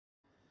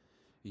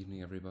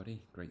Evening,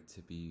 everybody. Great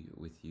to be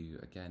with you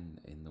again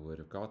in the Word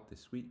of God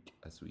this week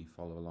as we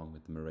follow along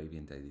with the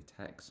Moravian Daily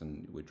Text.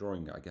 And we're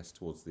drawing, I guess,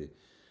 towards the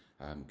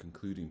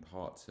concluding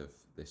parts of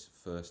this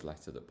first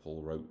letter that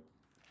Paul wrote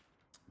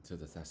to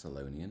the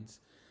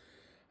Thessalonians.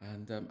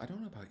 And I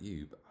don't know about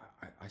you, but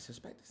I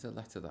suspect it's a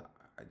letter that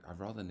I've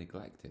rather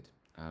neglected.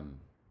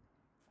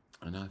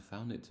 And I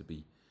found it to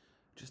be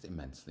just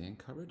immensely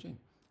encouraging,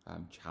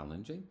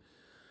 challenging,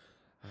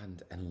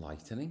 and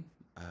enlightening.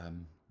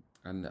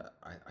 And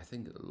I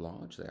think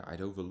largely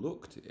I'd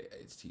overlooked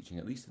its teaching,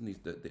 at least in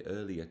the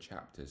earlier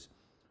chapters.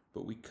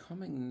 But we're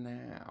coming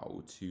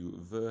now to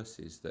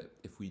verses that,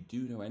 if we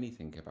do know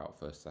anything about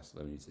First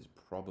Thessalonians, it's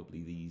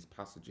probably these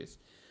passages.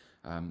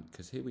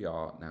 Because here we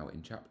are now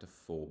in chapter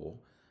 4,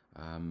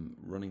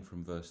 running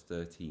from verse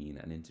 13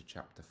 and into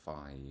chapter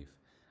 5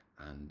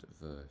 and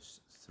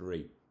verse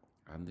 3.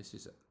 And this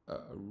is a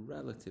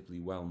relatively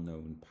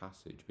well-known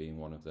passage, being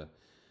one of the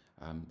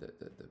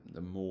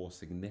more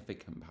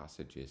significant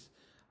passages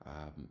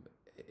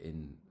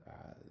in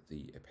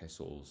the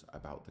epistles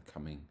about the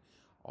coming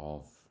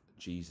of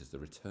Jesus, the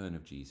return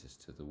of Jesus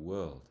to the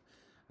world.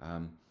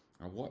 And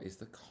what is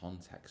the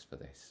context for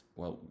this?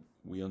 Well,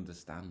 we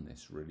understand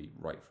this really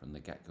right from the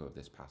get-go of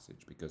this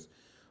passage, because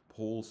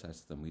Paul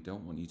says to them, we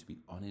don't want you to be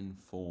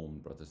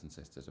uninformed, brothers and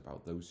sisters,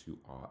 about those who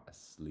are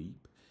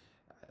asleep.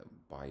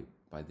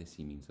 By this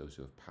he means those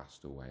who have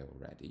passed away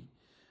already,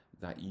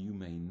 that you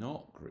may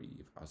not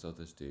grieve as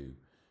others do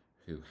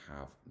who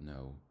have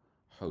no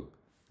hope.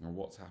 And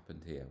what's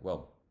happened here?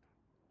 Well,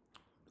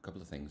 a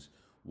couple of things.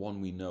 One,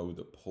 we know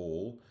that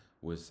Paul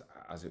was,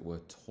 as it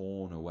were,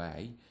 torn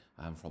away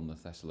from the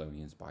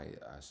Thessalonians by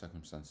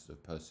circumstances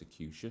of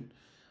persecution.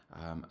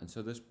 And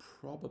so there's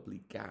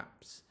probably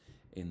gaps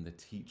in the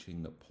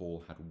teaching that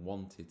Paul had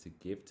wanted to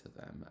give to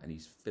them, and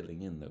he's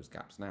filling in those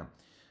gaps now.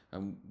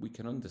 And we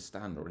can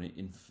understand, or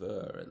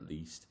infer at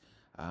least,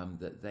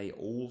 that they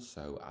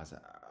also, as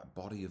a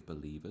body of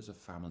believers, a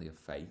family of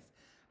faith,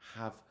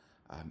 have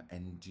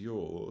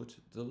endured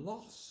the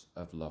loss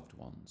of loved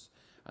ones.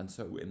 And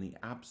so in the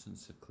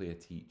absence of clear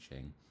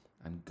teaching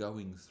and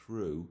going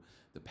through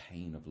the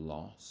pain of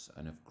loss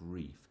and of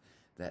grief,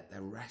 that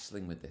they're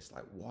wrestling with this,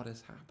 like, what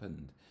has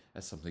happened?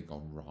 Has something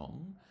gone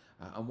wrong?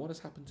 And what has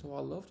happened to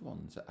our loved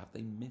ones? Have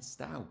they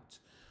missed out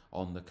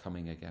on the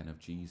coming again of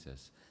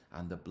Jesus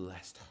and the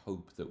blessed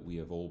hope that we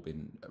have all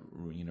been,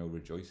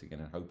 rejoicing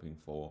in and hoping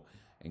for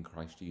in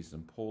Christ Jesus?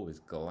 And Paul is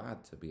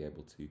glad to be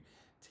able to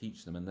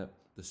teach them. And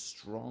the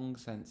strong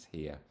sense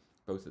here,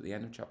 both at the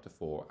end of chapter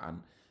 4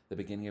 and the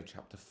beginning of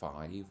chapter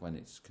 5, when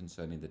it's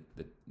concerning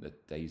the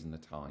days and the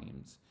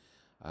times,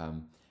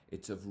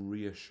 it's of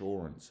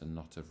reassurance and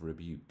not of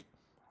rebuke,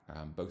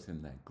 both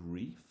in their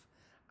grief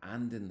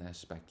and in their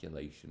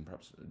speculation,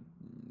 perhaps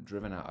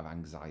driven out of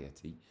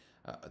anxiety,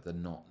 the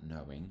not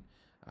knowing.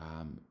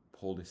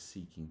 Paul is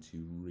seeking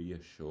to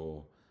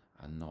reassure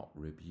and not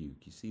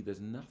rebuke. You see,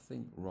 there's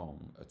nothing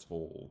wrong at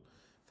all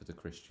for the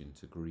Christian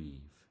to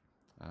grieve.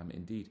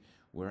 Indeed,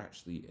 we're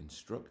actually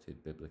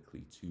instructed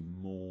biblically to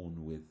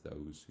mourn with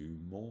those who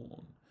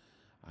mourn.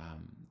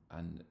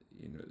 And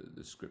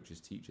the scriptures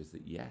teach us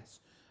that, yes,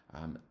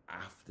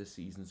 after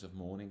seasons of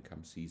mourning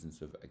come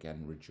seasons of,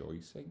 again,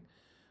 rejoicing.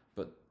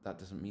 But that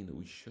doesn't mean that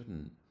we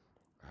shouldn't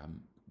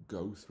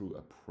go through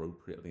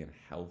appropriately and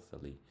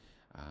healthily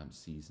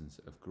seasons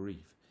of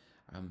grief.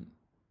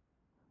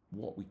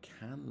 What we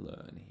can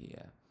learn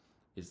here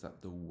is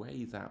that the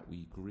way that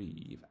we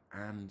grieve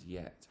and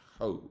yet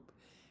hope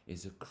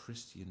is a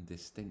Christian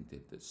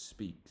distinctive that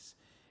speaks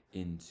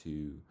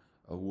into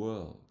a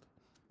world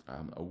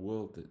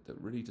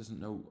that really doesn't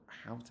know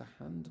how to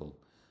handle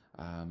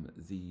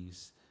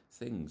these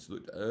things.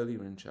 Look,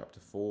 earlier in chapter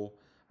 4,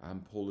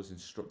 Paul has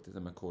instructed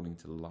them according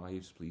to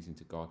lives pleasing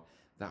to God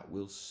that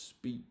will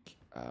speak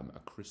a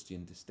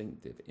Christian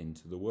distinctive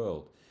into the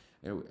world.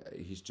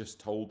 He's just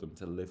told them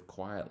to live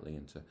quietly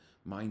and to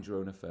mind your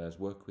own affairs,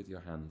 work with your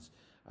hands,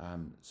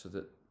 so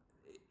that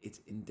it's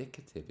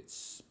indicative. It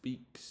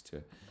speaks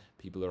to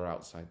people who are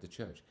outside the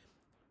church.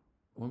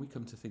 When we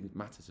come to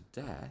matters of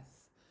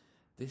death,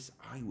 this,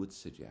 I would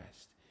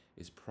suggest,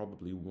 is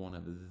probably one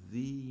of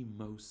the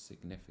most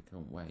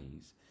significant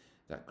ways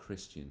that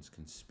Christians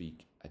can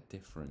speak a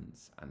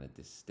difference and a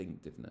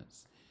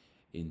distinctiveness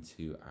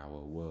into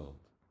our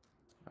world.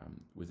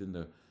 Within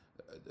the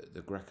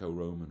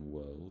Greco-Roman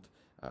world,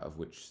 of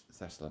which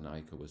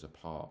Thessalonica was a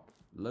part,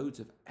 loads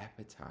of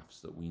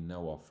epitaphs that we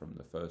know of from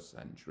the first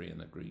century in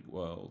the Greek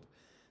world,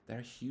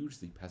 they're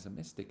hugely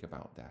pessimistic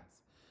about death.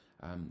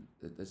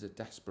 There's a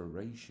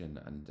desperation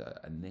and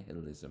a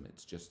nihilism.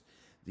 It's just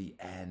the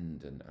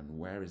end, and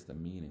where is the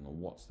meaning, or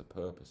what's the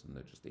purpose,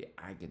 and just the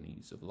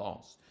agonies of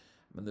loss.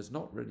 And there's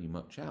not really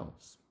much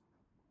else.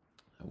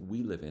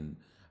 We live in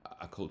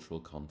a cultural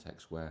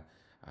context where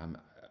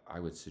I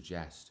would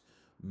suggest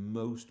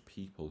most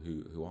people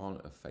who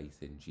aren't of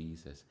faith in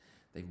Jesus,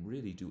 they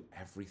really do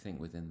everything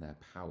within their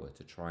power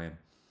to try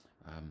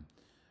and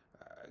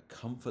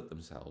comfort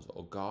themselves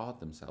or guard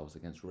themselves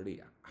against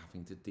really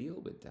having to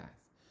deal with death.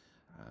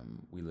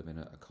 We live in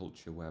a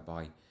culture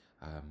whereby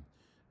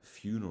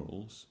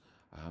Funerals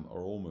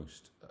are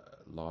almost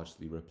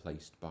largely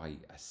replaced by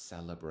a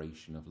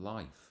celebration of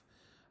life.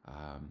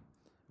 Um,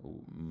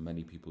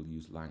 Many people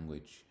use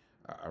language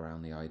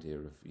around the idea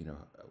of,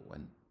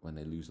 when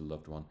they lose a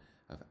loved one,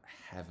 of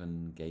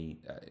heaven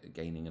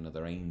gaining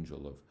another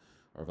angel,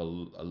 or of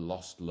a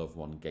lost loved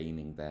one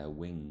gaining their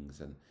wings,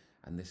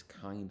 and this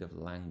kind of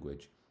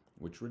language,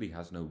 which really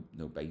has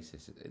no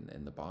basis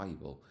in the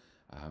Bible,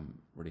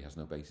 really has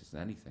no basis in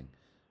anything.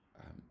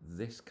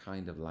 This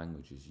kind of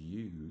language is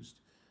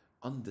used,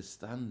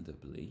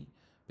 understandably,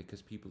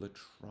 because people are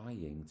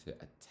trying to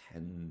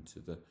attend to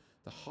the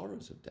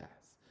horrors of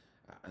death,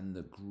 and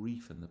the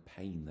grief and the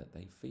pain that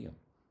they feel.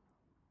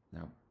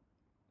 Now,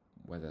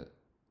 whether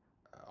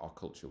our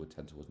culture would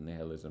tend towards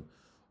nihilism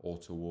or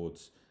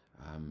towards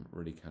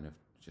really kind of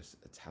just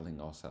telling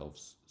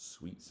ourselves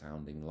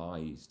sweet-sounding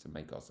lies to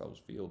make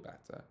ourselves feel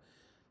better,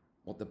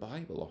 what the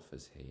Bible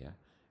offers here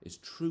is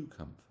true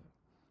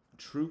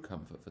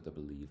comfort for the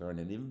believer, and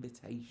an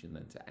invitation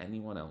then to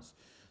anyone else.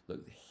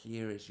 Look,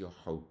 here is your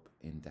hope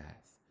in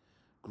death.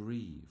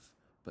 Grieve,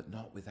 but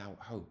not without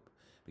hope.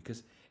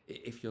 Because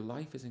if your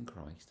life is in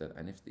Christ,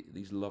 and if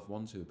these loved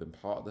ones who have been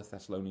part of the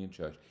Thessalonian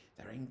church,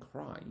 they're in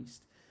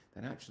Christ,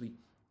 then actually,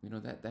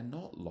 they're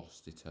not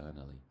lost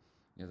eternally.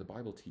 The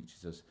Bible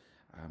teaches us,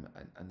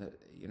 and that,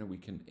 we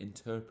can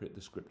interpret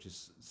the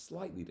scriptures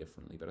slightly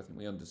differently, but I think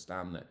we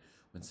understand that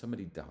when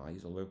somebody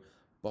dies, although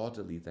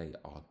bodily they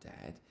are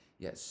dead,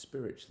 yet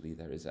spiritually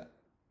there is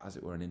as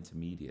it were, an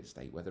intermediate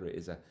state, whether it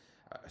is a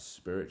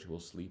spiritual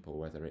sleep or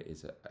whether it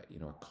is a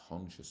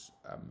conscious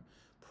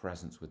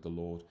presence with the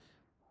Lord.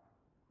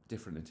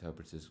 Different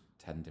interpreters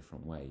tend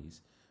different ways,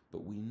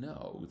 but we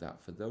know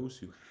that for those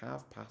who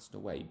have passed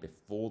away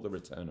before the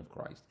return of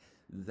Christ,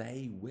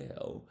 they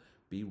will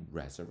be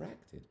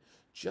resurrected.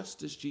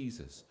 Just as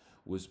Jesus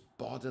was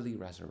bodily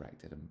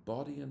resurrected, and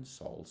body and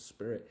soul,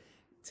 spirit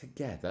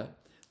together,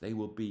 they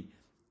will be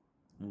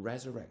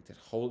resurrected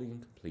wholly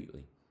and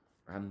completely.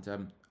 And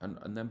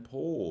then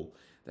Paul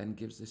then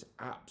gives this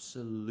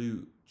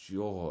absolute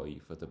joy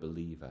for the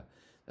believer,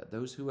 that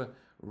those who are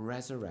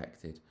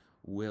resurrected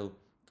will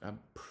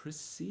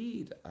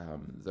precede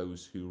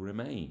those who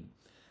remain.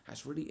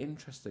 That's really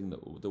interesting,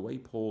 that the way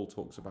Paul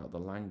talks about the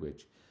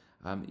language.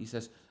 He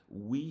says,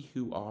 we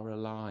who are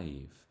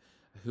alive,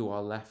 who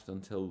are left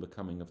until the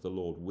coming of the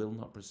Lord, will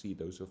not precede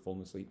those who have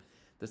fallen asleep.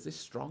 There's this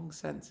strong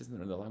sense, isn't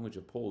there, in the language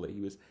of Paul, that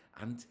he was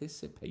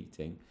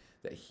anticipating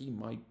that he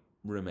might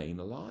remain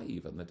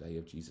alive on the day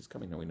of Jesus'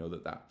 coming. Now we know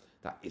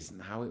that isn't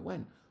how it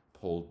went.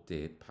 Paul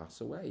did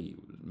pass away. He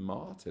was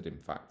martyred, in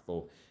fact,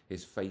 for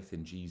his faith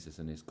in Jesus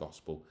and his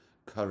gospel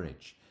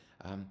courage.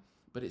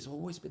 But it's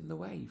always been the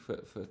way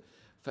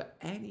for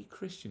any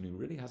Christian who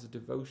really has a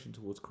devotion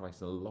towards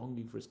Christ and a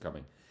longing for his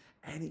coming,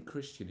 any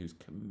Christian who's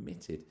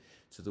committed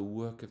to the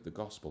work of the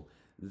gospel,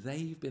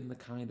 they've been the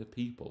kind of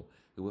people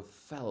who have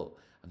felt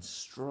and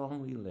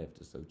strongly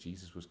lived as though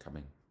Jesus was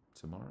coming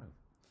tomorrow.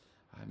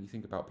 You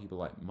think about people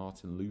like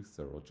Martin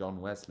Luther or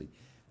John Wesley.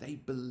 They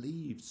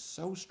believed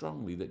so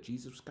strongly that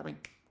Jesus was coming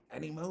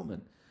any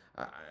moment.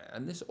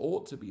 And this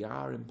ought to be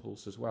our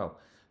impulse as well.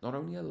 Not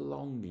only a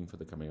longing for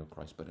the coming of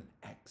Christ, but an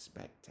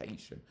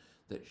expectation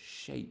that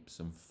shapes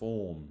and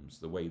forms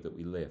the way that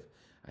we live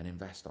and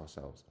invest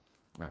ourselves.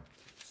 Now,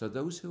 so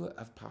those who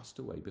have passed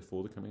away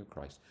before the coming of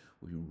Christ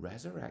will be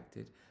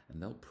resurrected,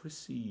 and they'll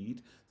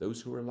precede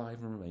those who are alive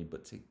and remain,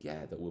 but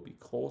together will be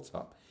caught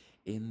up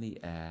in the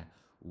air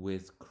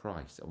with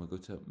Christ, and we're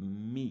going to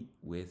meet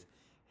with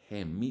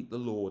him, meet the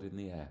Lord in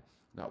the air.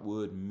 That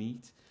word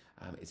meet,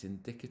 it's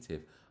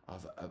indicative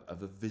of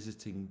a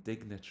visiting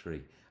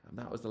dignitary, and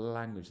that was the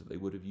language that they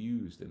would have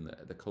used in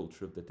the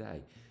culture of the day.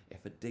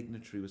 If a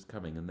dignitary was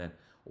coming, and then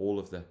all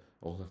of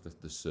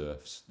the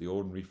serfs, the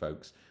ordinary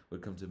folks,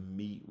 would come to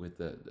meet with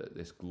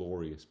this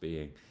glorious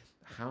being,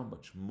 how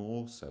much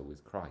more so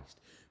with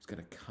Christ, who's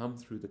going to come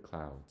through the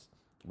clouds,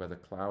 whether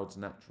clouds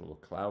natural or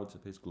clouds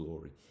of his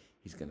glory.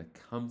 He's going to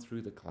come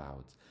through the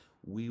clouds.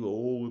 We will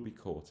all be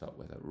caught up,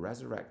 whether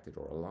resurrected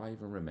or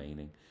alive and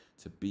remaining,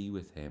 to be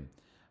with him.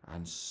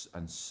 And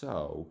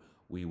so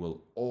we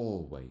will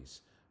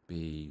always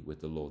be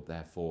with the Lord.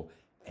 Therefore,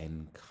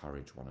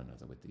 encourage one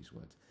another with these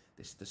words.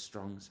 This is the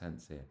strong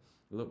sense here.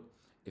 Look,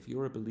 if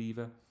you're a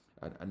believer,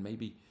 and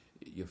maybe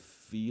you're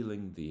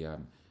feeling the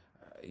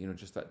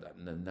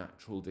the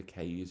natural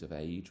decays of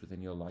age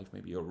within your life,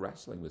 maybe you're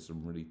wrestling with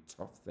some really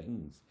tough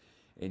things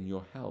in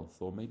your health,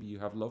 or maybe you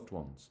have loved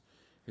ones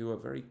who are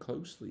very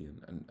closely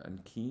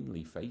and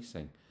keenly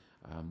facing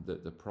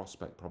the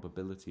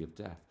probability of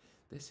death.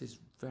 This is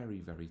very,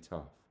 very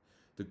tough.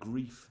 The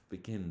grief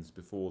begins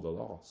before the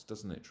loss,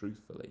 doesn't it,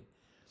 truthfully?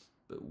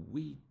 But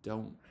we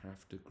don't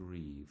have to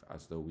grieve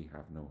as though we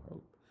have no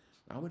hope.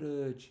 I would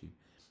urge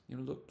you,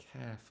 look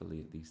carefully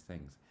at these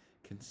things.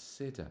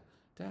 Consider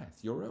death,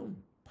 your own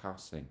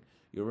passing,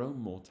 your own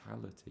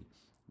mortality.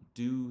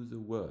 Do the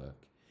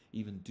work.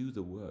 Even do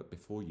the work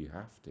before you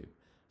have to.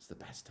 It's the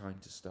best time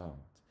to start.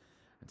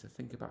 And to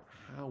think about,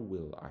 how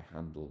will I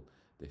handle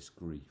this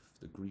grief,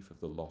 the grief of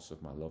the loss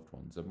of my loved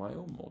ones, of my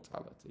own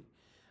mortality?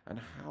 And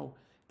how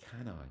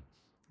can I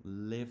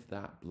live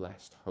that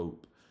blessed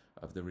hope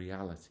of the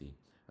reality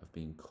of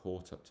being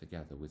caught up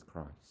together with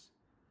Christ?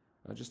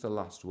 Just a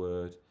last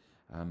word.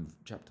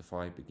 Chapter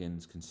 5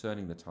 begins,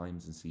 concerning the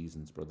times and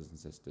seasons, brothers and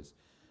sisters,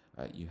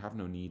 you have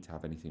no need to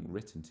have anything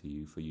written to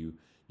you, for you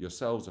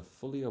yourselves are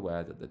fully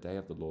aware that the day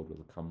of the Lord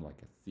will come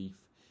like a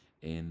thief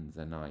in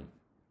the night.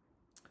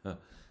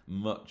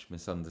 Much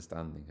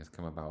misunderstanding has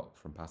come about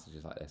from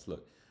passages like this.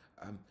 Look,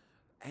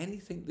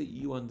 anything that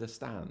you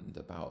understand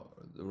about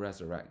the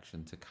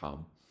resurrection to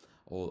come,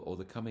 or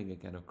the coming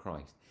again of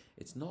Christ,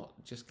 it's not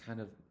just kind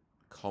of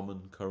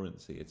common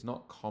currency. It's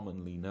not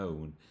commonly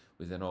known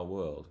within our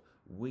world.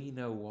 We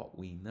know what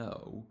we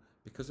know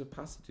because of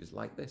passages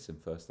like this in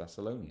 1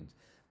 Thessalonians.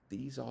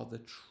 These are the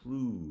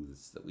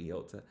truths that we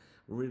ought to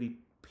really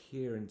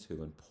peer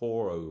into and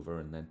pore over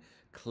and then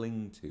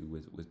cling to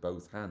with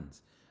both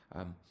hands.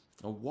 And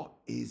what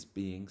is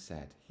being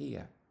said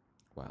here?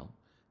 Well,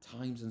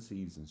 times and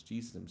seasons.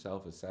 Jesus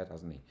himself has said,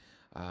 hasn't he,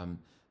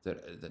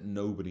 that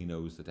nobody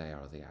knows the day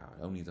or the hour,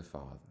 only the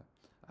Father.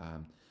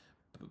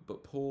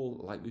 But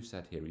Paul, like we've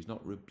said here, he's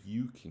not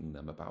rebuking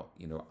them about,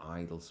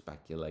 idle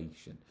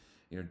speculation.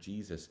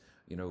 Jesus,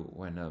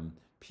 when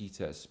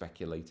Peter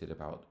speculated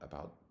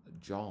about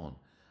John,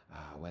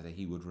 whether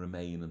he would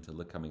remain until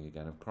the coming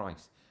again of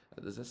Christ,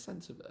 there's a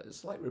sense of a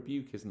slight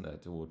rebuke, isn't there,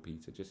 toward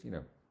Peter? Just,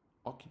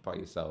 occupy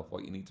yourself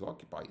what you need to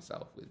occupy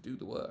yourself with, do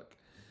the work.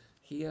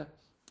 Here,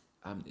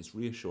 it's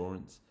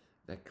reassurance.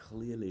 They're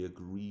clearly a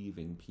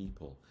grieving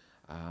people,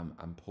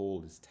 and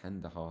Paul is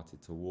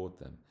tender-hearted toward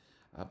them.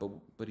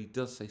 But he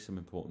does say some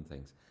important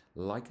things.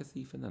 Like a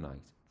thief in the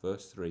night,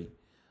 verse 3,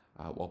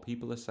 while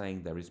people are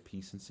saying there is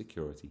peace and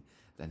security,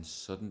 then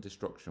sudden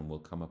destruction will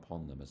come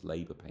upon them as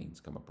labour pains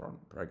come upon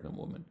a pregnant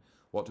woman.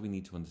 What do we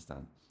need to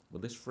understand? Well,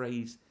 this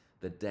phrase,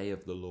 the day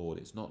of the Lord,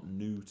 it's not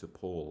new to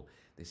Paul.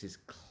 This is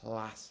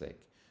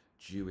classic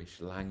Jewish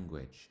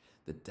language.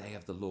 The day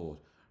of the Lord.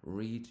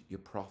 Read your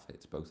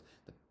prophets, both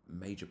the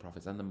major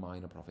prophets and the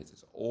minor prophets.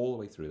 It's all the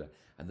way through there.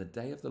 And the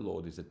day of the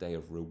Lord is a day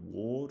of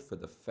reward for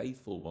the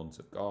faithful ones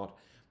of God,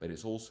 but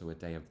it's also a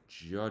day of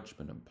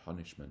judgment and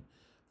punishment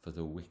for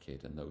the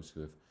wicked and those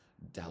who have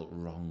dealt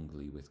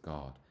wrongly with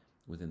God.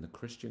 Within the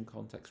Christian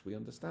context, we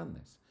understand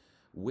this.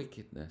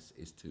 Wickedness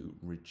is to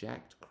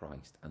reject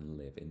Christ and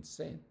live in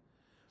sin.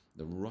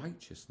 The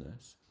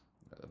righteousness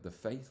of the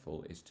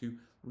faithful is to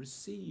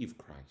receive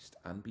Christ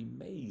and be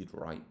made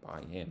right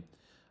by him.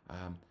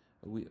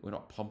 We're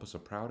not pompous or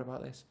proud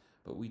about this,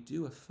 but we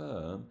do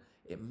affirm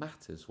it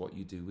matters what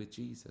you do with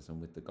Jesus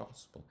and with the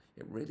gospel.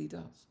 It really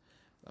does.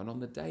 And on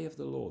the day of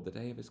the Lord, the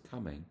day of his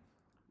coming,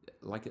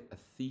 like a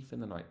thief in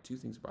the night, two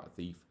things about a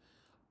thief: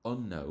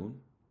 unknown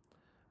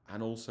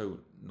and also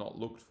not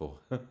looked for.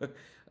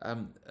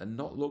 And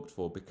not looked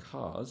for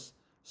because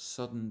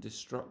sudden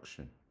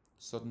destruction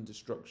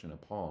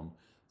upon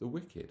the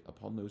wicked,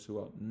 upon those who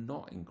are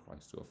not in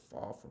Christ, who are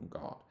far from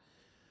God.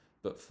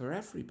 But for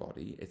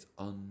everybody, it's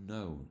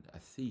unknown. A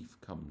thief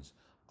comes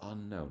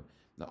unknown.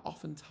 Now,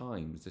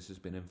 oftentimes this has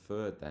been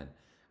inferred then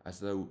as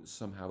though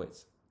somehow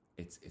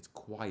it's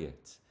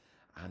quiet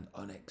and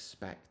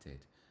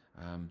unexpected.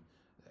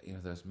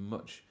 There's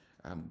much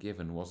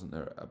given, wasn't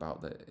there,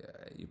 about the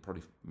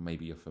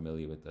maybe you're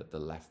familiar with the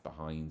Left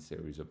Behind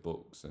series of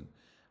books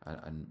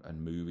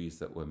and movies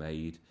that were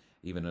made.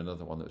 Even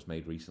another one that was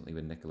made recently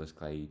with Nicolas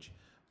Cage.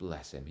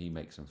 Bless him, he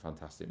makes some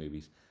fantastic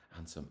movies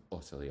and some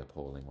utterly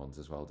appalling ones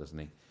as well, doesn't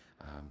he?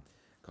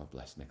 God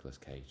bless Nicolas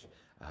Cage.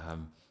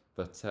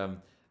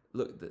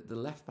 Look, the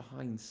Left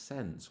Behind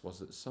sense was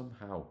that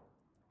somehow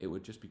it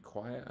would just be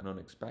quiet and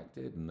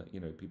unexpected, and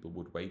that people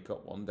would wake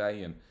up one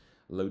day and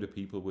a load of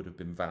people would have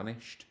been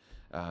vanished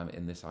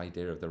in this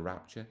idea of the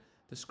rapture.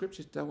 The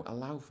scriptures don't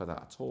allow for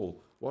that at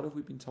all. What have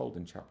we been told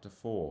in chapter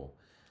 4?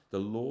 The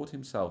Lord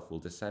himself will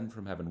descend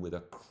from heaven with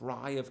a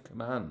cry of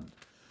command,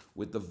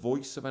 with the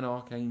voice of an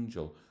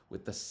archangel,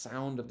 with the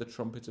sound of the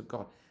trumpet of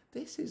God.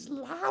 This is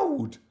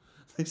loud.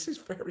 This is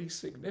very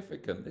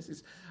significant. This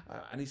is,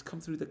 and he's come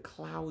through the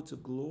clouds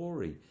of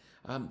glory.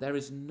 There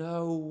is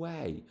no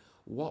way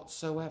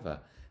whatsoever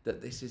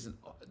that this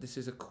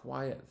is a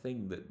quiet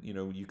thing that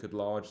you could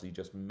largely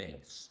just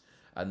miss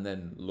and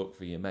then look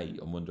for your mate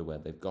and wonder where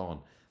they've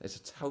gone. It's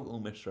a total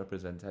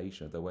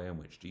misrepresentation of the way in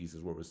which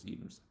Jesus will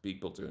receive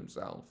people to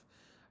himself.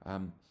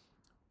 And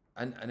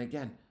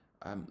again,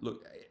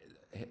 look,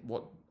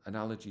 what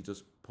analogy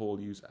does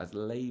Paul use? As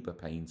labour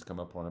pains come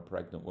upon a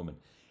pregnant woman.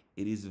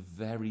 It is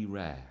very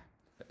rare.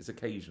 It's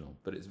occasional,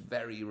 but it's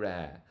very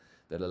rare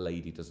that a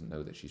lady doesn't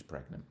know that she's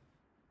pregnant.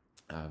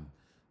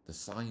 The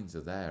signs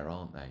are there,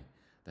 aren't they?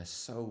 There's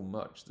so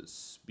much that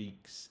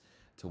speaks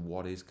to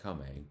what is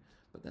coming,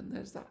 but then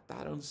there's that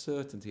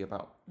uncertainty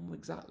about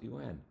exactly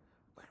when.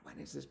 When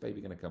is this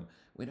baby going to come?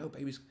 We know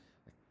baby's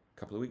a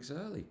couple of weeks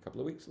early, a couple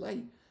of weeks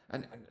late,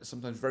 and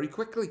sometimes very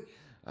quickly,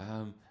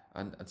 and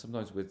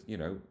sometimes with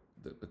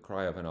the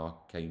cry of an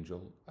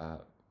archangel,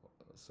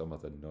 some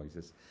other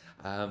noises.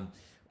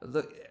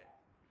 Look,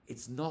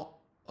 it's not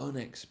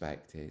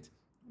unexpected.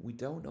 We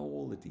don't know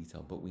all the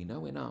detail, but we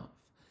know enough.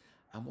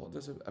 And what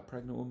does a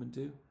pregnant woman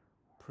do?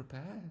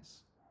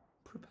 Prepares.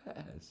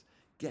 prepares,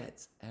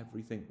 gets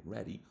everything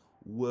ready,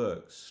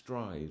 works,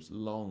 strives,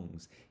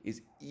 longs,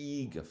 is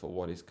eager for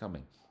what is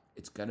coming.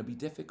 It's going to be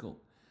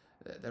difficult.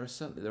 There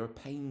are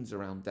pains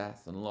around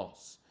death and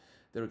loss.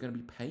 There are going to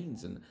be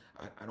pains and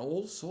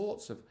all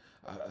sorts of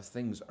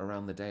things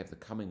around the day of the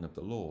coming of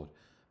the Lord.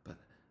 But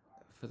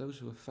for those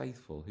who are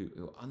faithful,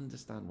 who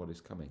understand what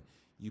is coming,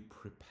 you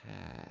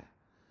prepare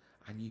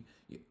and you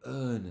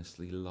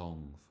earnestly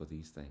long for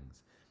these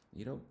things.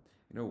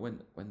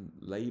 When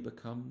labor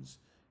comes,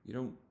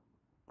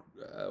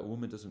 a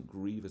woman doesn't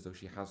grieve as though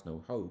she has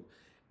no hope.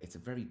 It's a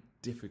very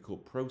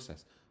difficult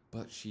process,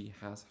 but she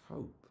has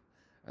hope.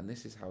 And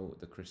this is how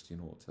the Christian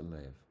ought to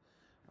live,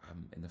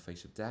 in the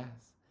face of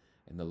death,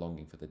 in the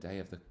longing for the day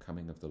of the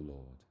coming of the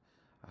Lord.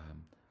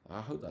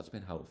 I hope that's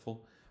been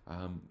helpful.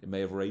 It may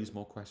have raised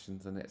more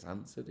questions than it's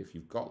answered. If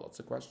you've got lots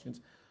of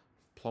questions,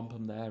 plump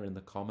them there in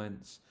the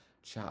comments.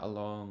 Chat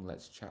along.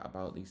 Let's chat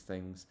about these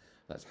things.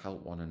 Let's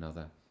help one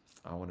another.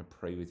 I want to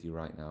pray with you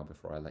right now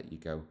before I let you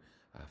go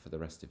for the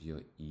rest of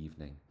your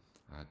evening.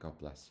 God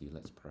bless you.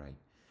 Let's pray.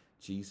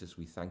 Jesus,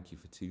 we thank you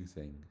for two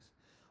things.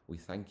 We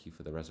thank you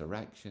for the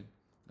resurrection,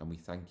 and we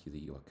thank you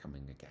that you are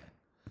coming again.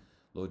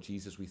 Lord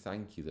Jesus, we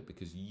thank you that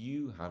because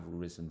you have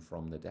risen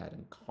from the dead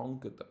and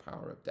conquered the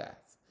power of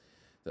death,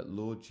 that,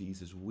 Lord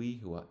Jesus, we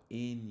who are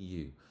in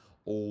you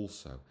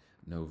also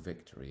know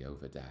victory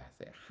over death.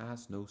 It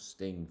has no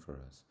sting for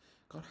us.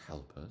 God,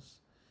 help us.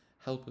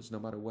 Help us no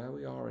matter where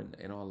we are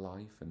in our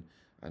life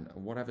and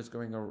whatever's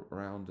going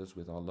around us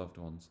with our loved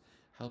ones.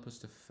 Help us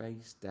to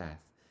face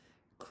death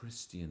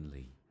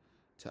Christianly,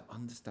 to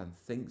understand,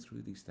 think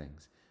through these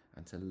things,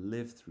 and to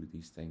live through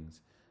these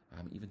things,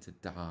 even to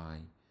die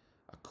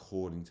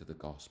according to the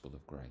gospel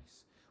of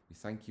grace. We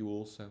thank you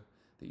also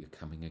that you're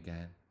coming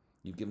again.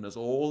 You've given us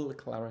all the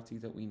clarity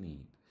that we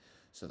need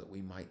so that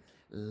we might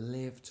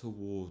live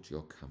towards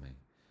your coming.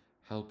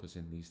 Help us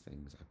in these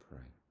things, I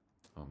pray.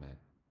 Amen.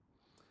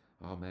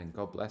 Amen.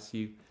 God bless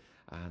you,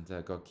 and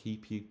God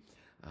keep you,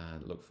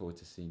 and look forward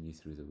to seeing you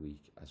through the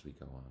week as we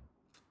go on.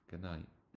 Good night.